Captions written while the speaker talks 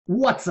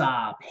What's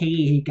up?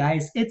 Hey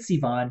guys, it's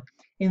Ivan.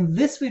 In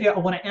this video, I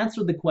want to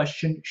answer the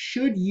question,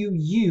 should you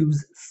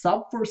use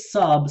sub for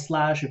sub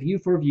slash view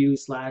for view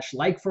slash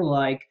like for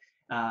like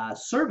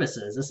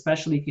services,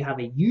 especially if you have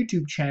a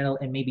YouTube channel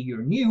and maybe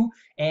you're new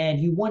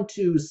and you want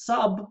to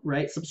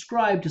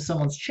subscribe to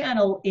someone's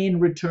channel in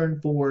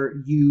return for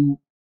you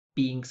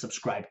being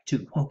subscribed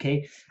to,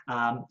 okay?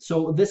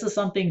 So this is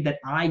something that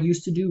I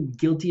used to do,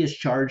 guilty as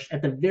charged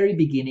at the very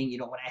beginning,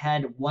 when I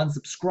had one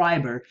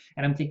subscriber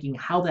and I'm thinking,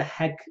 how the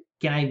heck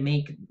can I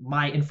make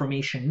my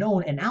information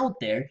known and out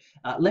there?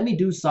 Let me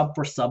do sub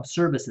for sub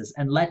services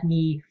and let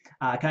me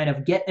kind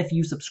of get a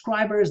few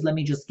subscribers. Let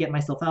me just get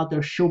myself out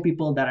there, show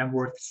people that I'm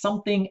worth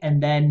something,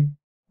 and then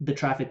the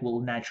traffic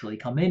will naturally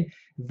come in.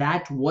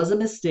 That was a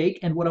mistake,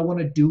 and what I want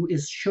to do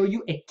is show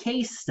you a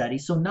case study.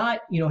 So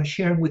not,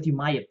 sharing with you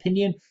my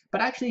opinion, but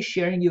actually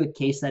sharing you a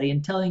case study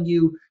and telling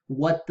you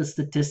what the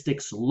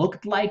statistics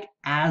looked like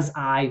as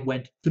I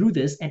went through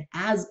this and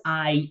as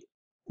I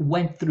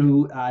went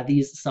through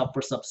these sub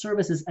for sub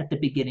services at the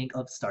beginning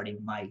of starting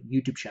my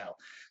YouTube channel.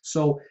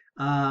 So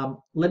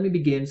let me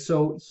begin.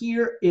 So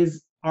here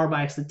are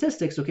my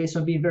statistics, okay? So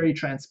I'm being very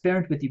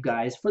transparent with you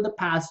guys for the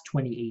past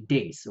 28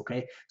 days,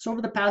 okay? So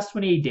over the past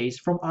 28 days,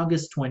 from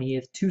August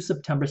 20th to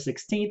September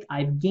 16th,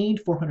 I've gained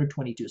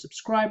 422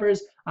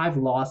 subscribers. I've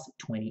lost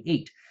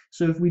 28.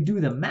 So if we do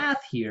the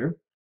math here,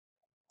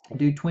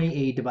 do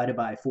 28 divided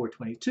by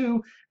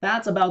 422,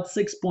 that's about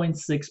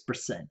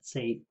 6.6%,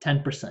 say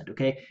 10%,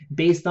 okay?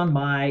 Based on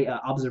my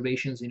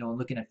observations,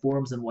 looking at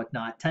forums and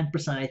whatnot,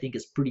 10% I think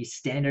is pretty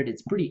standard.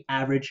 It's pretty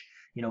average.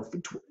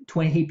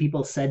 28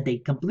 people said they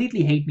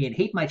completely hate me and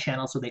hate my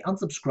channel, so they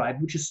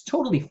unsubscribed, which is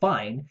totally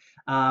fine.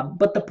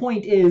 But the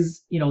point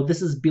is,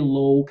 this is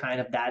below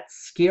kind of that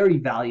scary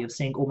value of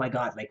saying, oh my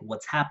God, like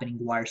what's happening?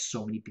 Why are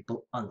so many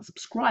people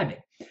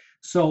unsubscribing?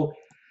 So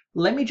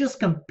let me just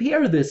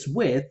compare this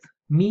with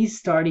me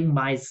starting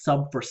my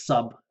sub for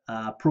sub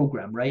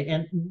program, right?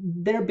 And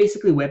they're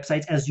basically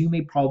websites, as you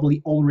may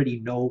probably already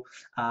know,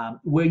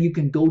 where you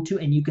can go to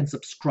and you can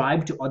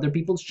subscribe to other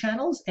people's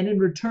channels, and in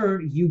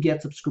return, you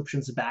get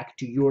subscriptions back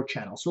to your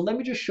channel. So let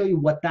me just show you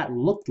what that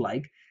looked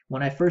like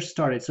when I first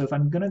started. So if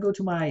I'm gonna go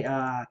to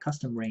my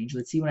custom range,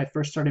 let's see when I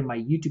first started my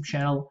YouTube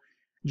channel,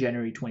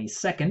 January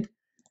 22nd,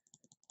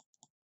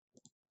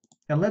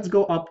 and let's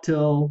go up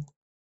till,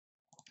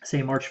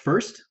 say, March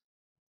 1st.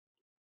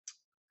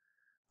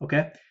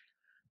 Okay,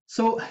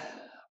 so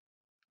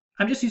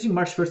I'm just using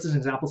March 1st as an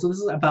example. So this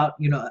is about,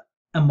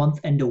 a month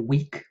and a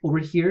week over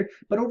here.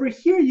 But over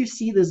here, you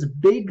see this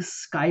big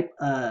spike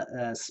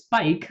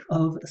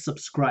of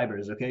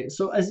subscribers, okay?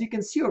 So as you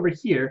can see over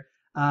here,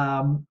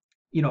 I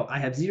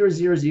have 0,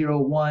 0,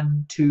 0,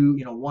 1, 2,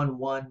 1,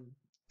 1,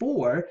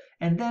 4,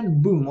 and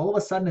then boom, all of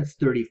a sudden it's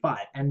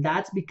 35. And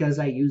that's because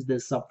I use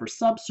this sub for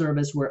sub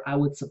service where I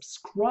would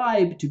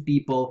subscribe to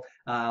people,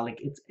 like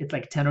it's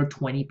like 10 or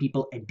 20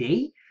 people a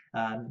day.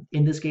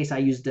 In this case, I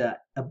used a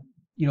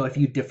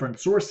few different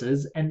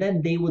sources, and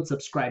then they would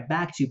subscribe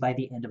back to you by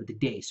the end of the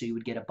day. So you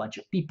would get a bunch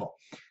of people.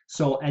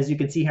 So as you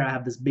can see here, I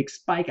have this big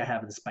spike. I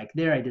have the spike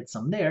there. I did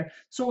some there.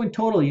 So in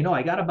total,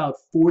 I got about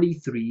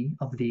 43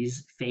 of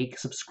these fake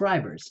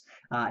subscribers.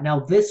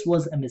 Now, this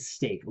was a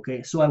mistake,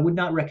 okay? So I would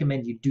not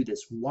recommend you do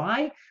this.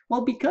 Why?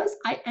 Well, because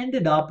I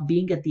ended up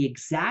being at the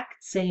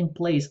exact same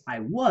place I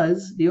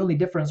was. The only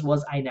difference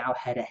was I now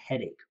had a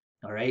headache,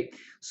 all right?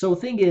 So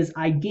thing is,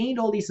 I gained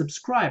all these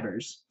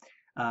subscribers,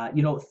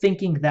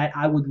 thinking that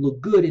I would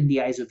look good in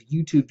the eyes of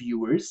YouTube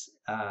viewers,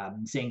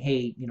 saying,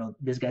 hey,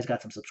 this guy's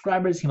got some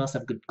subscribers, he must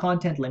have good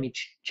content, let me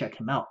check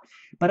him out.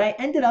 But I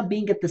ended up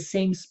being at the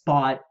same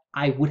spot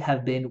I would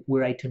have been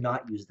were I to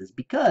not use this.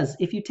 Because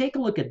if you take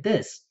a look at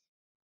this,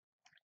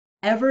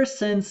 ever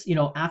since,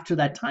 after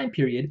that time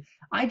period,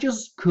 I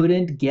just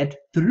couldn't get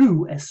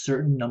through a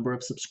certain number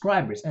of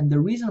subscribers. And the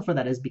reason for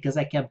that is because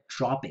I kept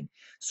dropping.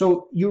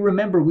 So you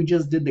remember we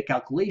just did the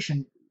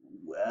calculation.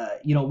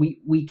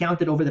 We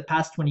counted over the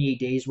past 28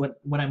 days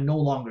when I'm no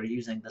longer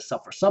using the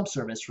sub for sub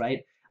service, right?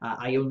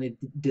 I only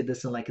did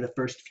this in like the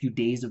first few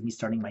days of me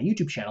starting my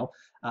YouTube channel.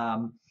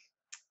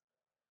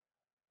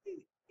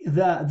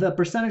 The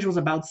percentage was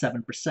about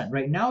 7%.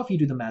 Right now, if you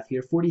do the math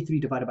here, 43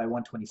 divided by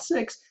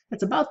 126,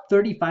 it's about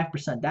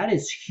 35%. That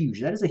is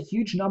huge. That is a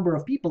huge number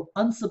of people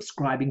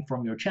unsubscribing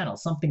from your channel.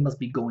 Something must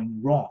be going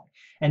wrong.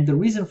 And the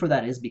reason for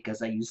that is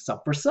because I use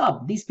sub for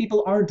sub. These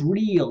people aren't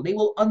real. They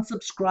will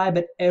unsubscribe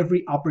at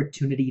every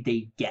opportunity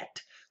they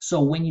get.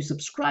 So when you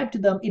subscribe to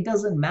them, it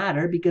doesn't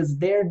matter because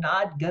they're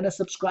not going to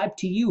subscribe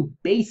to you,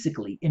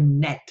 basically, in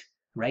net,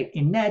 right?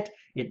 In net,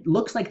 it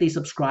looks like they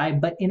subscribe,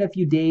 but in a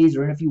few days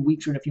or in a few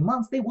weeks or in a few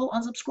months, they will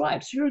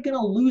unsubscribe. So you're going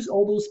to lose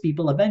all those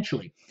people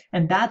eventually.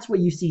 And that's what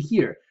you see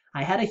here.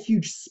 I had a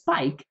huge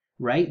spike,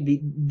 right?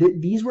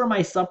 These were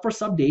my sub for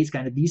sub days,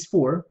 kind of these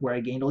 4, where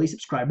I gained all these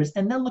subscribers.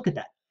 And then look at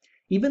that.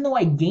 Even though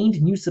I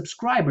gained new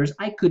subscribers,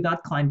 I could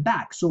not climb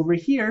back. So over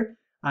here,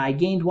 I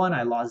gained 1,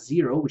 I lost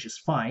 0, which is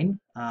fine.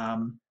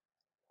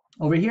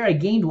 Over here, I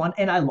gained 1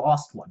 and I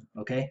lost 1,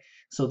 okay?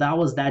 So that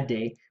was that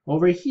day.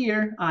 Over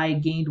here, I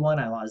gained 1,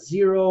 I lost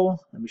 0.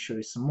 Let me show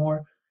you some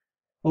more.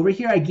 Over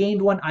here, I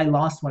gained one, I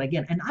lost one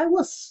again. And I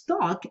was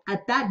stuck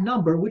at that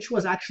number, which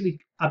was actually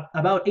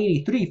about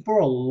 83 for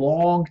a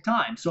long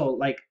time. So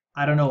like,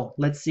 I don't know,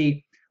 let's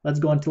see, let's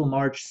go until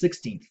March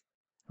 16th,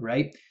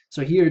 right?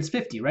 So here it's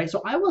 50, right?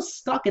 So I was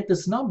stuck at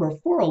this number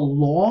for a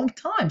long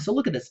time. So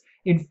look at this.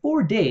 In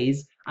 4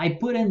 days, I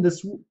put in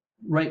this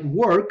right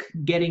work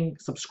getting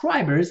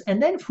subscribers.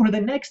 And then for the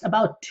next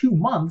about 2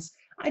 months,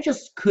 I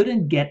just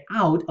couldn't get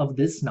out of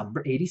this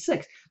number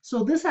 86.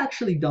 So this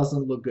actually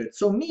doesn't look good.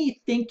 So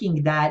me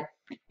thinking that,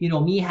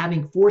 me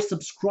having 4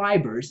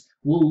 subscribers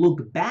will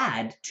look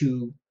bad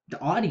to the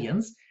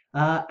audience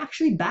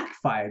actually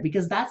backfired,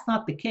 because that's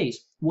not the case.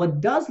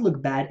 What does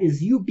look bad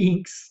is you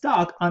being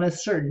stuck on a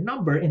certain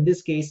number. In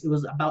this case, it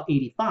was about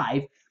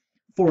 85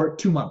 for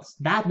 2 months.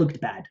 That looked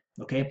bad.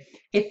 Okay.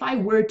 If I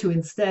were to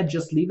instead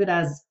just leave it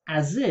as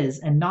is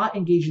and not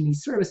engage in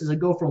these services and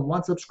go from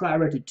 1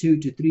 subscriber to 2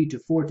 to 3 to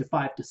 4 to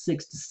 5 to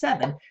 6 to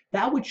 7,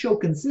 that would show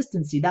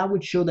consistency. That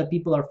would show that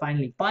people are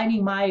finally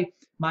finding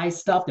my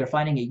stuff, they're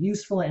finding it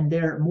useful, and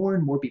there more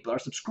and more people are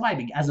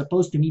subscribing, as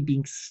opposed to me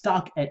being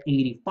stuck at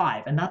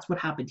 85. And that's what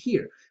happened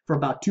here for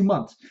about 2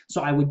 months.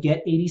 So I would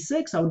get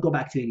 86, I would go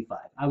back to 85.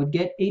 I would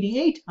get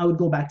 88, I would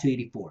go back to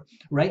 84,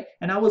 right?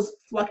 And I was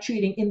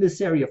fluctuating in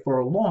this area for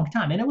a long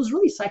time, and it was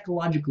really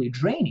psychologically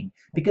draining,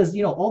 because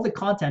all the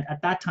content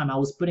at that time, I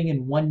was putting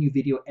in one new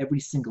video every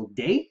single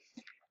day.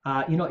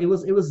 It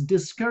was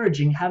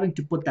discouraging having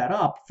to put that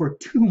up for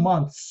 2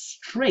 months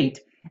straight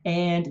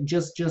and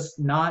just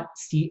not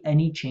see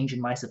any change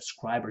in my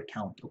subscriber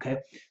count. Okay,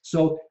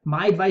 so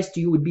my advice to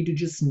you would be to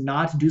just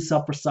not do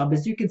sub for sub.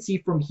 As you can see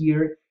from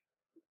here,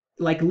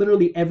 like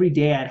literally every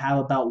day I'd have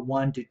about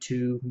 1 to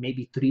 2,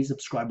 maybe 3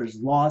 subscribers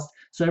lost.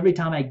 So every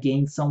time I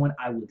gained someone,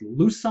 I would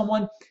lose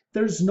someone.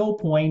 There's no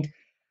point.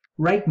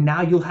 Right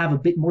now you'll have a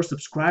bit more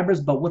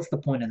subscribers, but what's the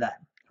point of that,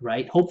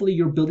 right? Hopefully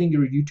you're building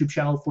your YouTube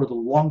channel for the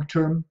long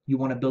term. You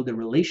want to build a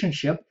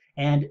relationship,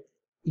 and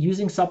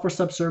using sub for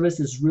sub service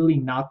is really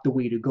not the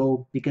way to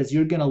go, because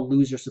you're going to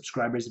lose your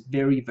subscribers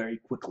very, very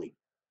quickly.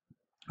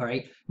 All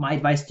right, my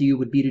advice to you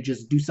would be to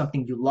just do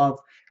something you love,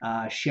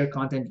 share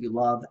content you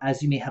love.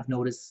 As you may have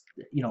noticed,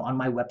 on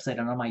my website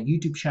and on my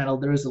YouTube channel,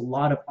 there is a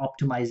lot of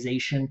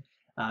optimization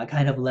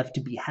kind of left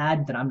to be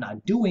had that I'm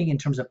not doing in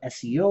terms of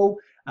SEO,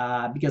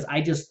 because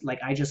I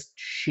just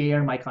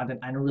share my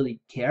content. I don't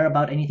really care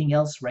about anything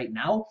else right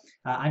now.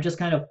 I'm just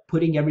kind of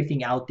putting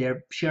everything out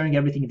there, sharing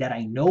everything that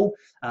I know,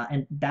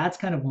 and that's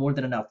kind of more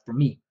than enough for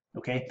me.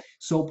 Okay,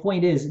 so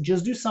point is,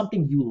 just do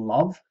something you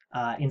love,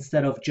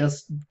 instead of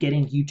just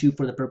getting YouTube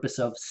for the purpose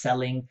of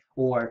selling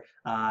or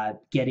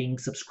getting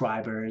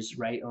subscribers,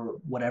 right, or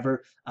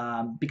whatever,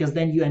 because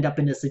then you end up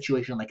in a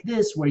situation like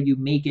this where you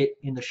make it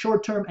in the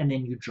short term and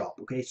then you drop.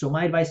 Okay, so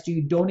my advice to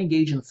you, don't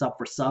engage in sub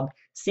for sub.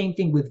 Same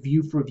thing with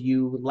view for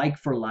view, like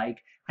for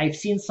like. I've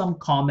seen some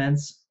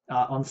comments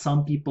on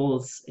some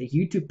people's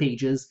YouTube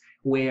pages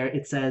where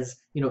it says,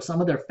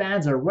 some of their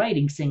fans are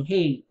writing saying,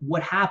 hey,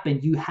 what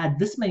happened? You had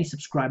this many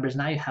subscribers,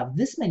 now you have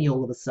this many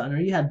all of a sudden, or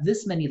you had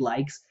this many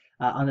likes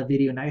on a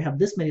video, now you have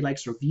this many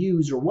likes or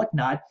views or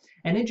whatnot.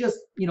 And it just,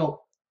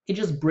 it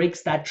just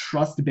breaks that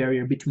trust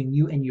barrier between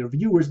you and your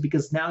viewers,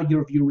 because now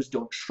your viewers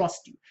don't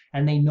trust you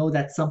and they know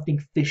that something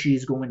fishy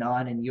is going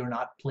on and you're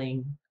not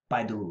playing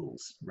by the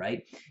rules,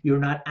 right? You're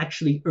not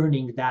actually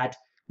earning that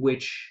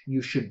which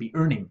you should be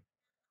earning,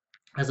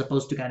 as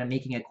opposed to kind of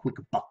making a quick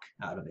buck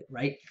out of it,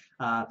 right?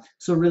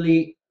 So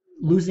really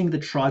losing the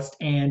trust,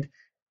 and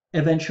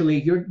eventually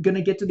you're going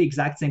to get to the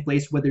exact same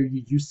place whether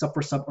you use sub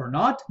for sub or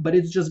not, but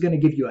it's just going to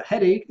give you a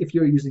headache if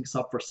you're using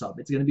sub for sub.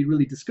 It's going to be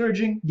really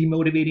discouraging,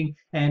 demotivating,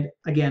 and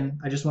again,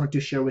 I just wanted to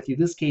share with you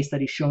this case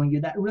study showing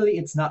you that really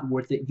it's not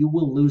worth it. You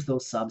will lose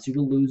those subs, you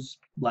will lose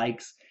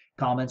likes,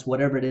 comments,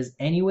 whatever it is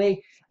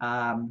anyway.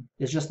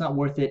 It's just not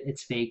worth it.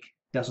 It's fake,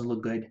 doesn't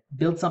look good.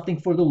 Build something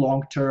for the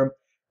long term.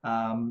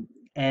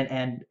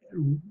 And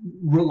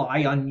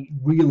rely on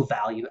real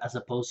value, as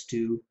opposed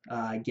to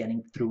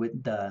getting through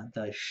it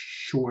the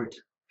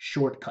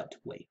shortcut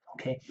way.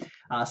 Okay,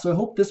 so I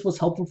hope this was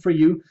helpful for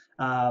you.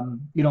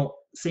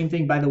 Same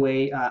thing, by the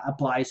way,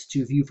 applies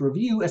to view for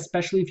view,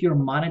 especially if you're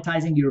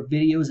monetizing your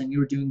videos and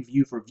you're doing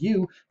view for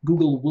view.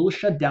 Google will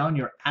shut down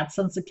your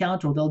AdSense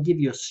account, or they'll give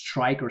you a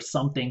strike or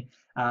something,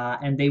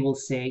 and they will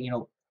say,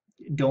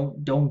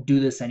 don't do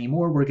this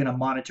anymore. We're going to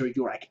monitor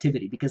your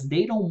activity, because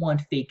they don't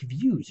want fake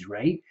views,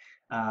 right?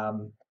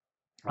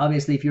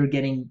 Obviously, if you're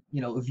getting,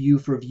 view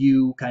for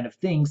view kind of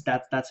things,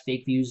 that's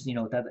fake views,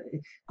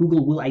 that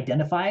Google will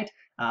identify it.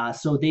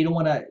 So they don't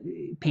want to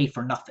pay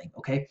for nothing.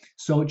 Okay,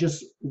 so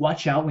just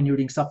watch out when you're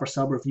doing sub for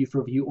sub or view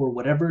for view or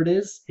whatever it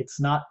is. It's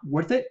not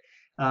worth it.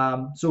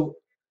 So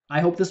I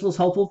hope this was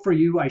helpful for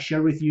you. I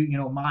share with you,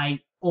 my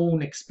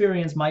own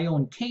experience, my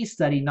own case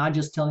study, not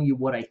just telling you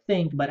what I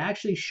think, but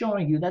actually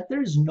showing you that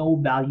there's no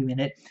value in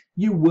it.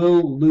 You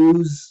will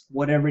lose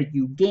whatever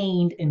you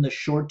gained in the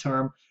short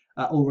term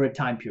over a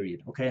time period,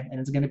 okay? And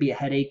it's going to be a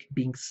headache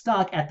being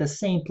stuck at the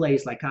same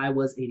place like I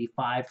was,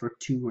 85 for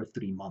 2 or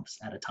 3 months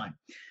at a time.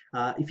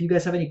 If you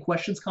guys have any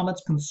questions,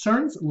 comments,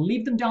 concerns,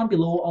 leave them down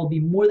below. I'll be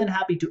more than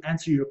happy to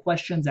answer your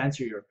questions,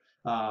 answer your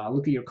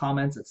look at your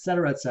comments,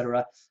 etc.,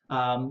 etc.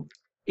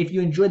 If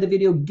you enjoyed the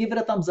video, give it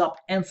a thumbs up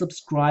and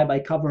subscribe. I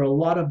cover a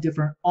lot of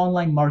different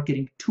online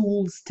marketing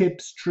tools,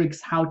 tips,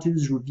 tricks,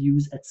 how-tos,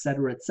 reviews,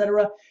 etc.,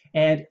 etc.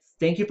 And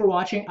thank you for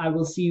watching. I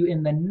will see you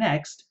in the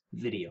next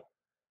video.